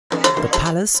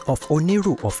Palace of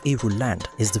Oniru of Iru land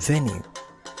is the venue.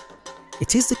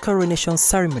 It is the coronation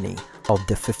ceremony of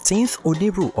the 15th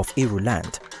Oniru of Iru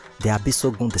land, the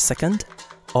Abisogun II,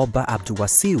 Oba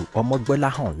Abdulwasiu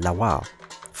Omogbolahan Lawal,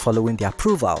 following the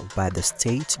approval by the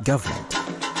state government.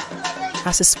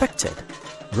 As expected,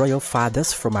 royal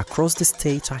fathers from across the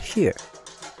state are here,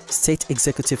 state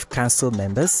executive council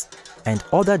members, and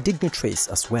other dignitaries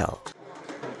as well.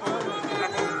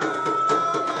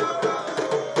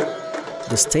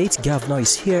 The state governor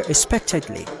is here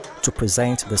expectedly to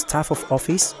present the staff of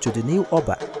office to the new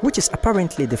Oba, which is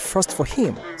apparently the first for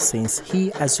him since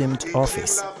he assumed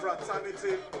office.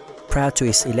 Prior to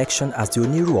his election as the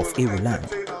Oniru of Iru land,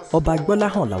 Oba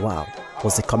Abdulwasiu Lawal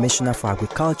was the commissioner for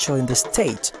agriculture in the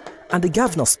state, and the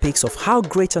governor speaks of how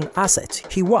great an asset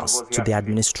he was to the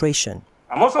administration.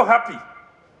 I'm also happy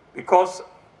because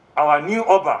our new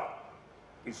Oba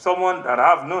is someone that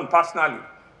I have known personally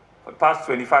for the past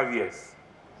 25 years.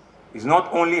 It's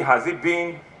not only has he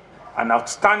been an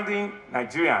outstanding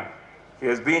Nigerian, he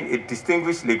has been a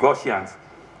distinguished Lagosian,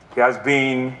 he has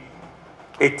been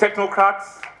a technocrat,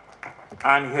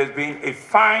 and he has been a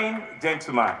fine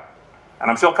gentleman. And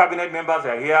I'm sure cabinet members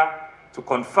are here to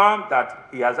confirm that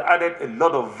he has added a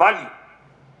lot of value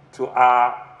to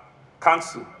our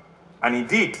council. And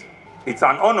indeed, it's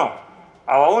an honor.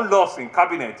 Our own loss in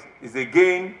cabinet is a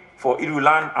gain for Iru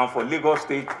land and for Lagos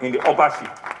State in the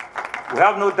Obaship. We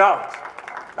have no doubt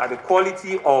that the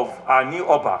quality of our new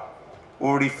Oba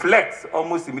will reflect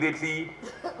almost immediately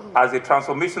as a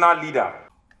transformational leader.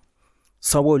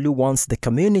 Sanwo-olu wants the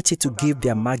community to give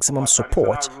their maximum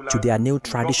support to their new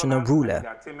traditional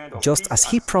ruler, just as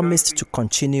he promised to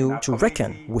continue to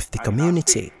reckon with the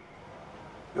community.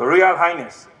 Your Royal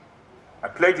Highness, I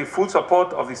pledge the full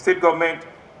support of the state government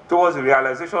towards the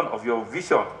realization of your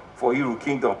vision for Iru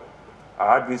Kingdom.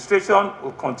 Our administration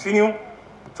will continue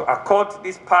to accord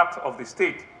this part of the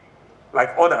state,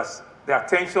 like others, the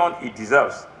attention it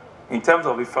deserves in terms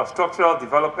of infrastructural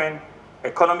development,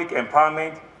 economic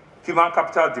empowerment, human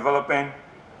capital development,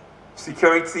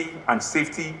 security and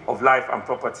safety of life and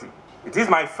property. It is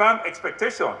my firm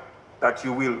expectation that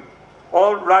you will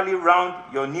all rally round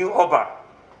your new Oba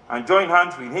and join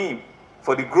hands with him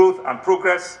for the growth and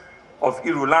progress of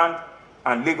Iru land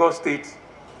and Lagos State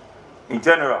in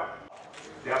general.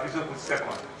 The Abisogun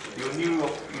second, the Oniru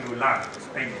of Iru land.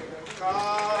 Thank you.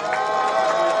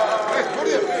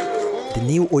 The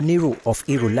new Oniru of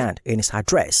Iru land, in his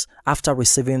address after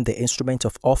receiving the instrument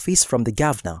of office from the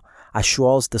governor,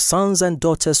 assures the sons and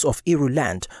daughters of Iru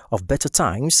land of better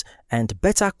times and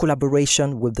better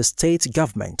collaboration with the state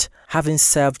government, having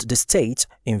served the state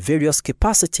in various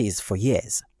capacities for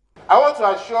years. I want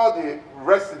to assure the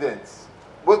residents,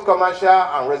 both commercial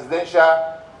and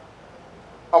residential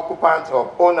occupants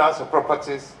or owners of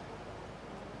properties,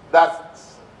 that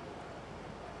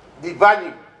the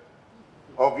value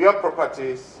of your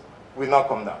properties will not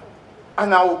come down.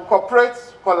 And I will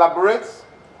collaborate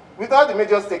with all the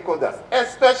major stakeholders,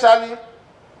 especially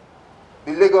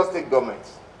the Lagos State government.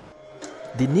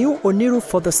 The new Oniru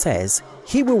further says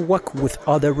he will work with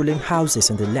other ruling houses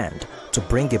in the land to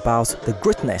bring about the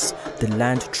greatness the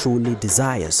land truly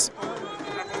desires.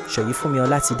 Seyifunmi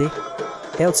Olatide,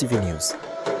 LTV News.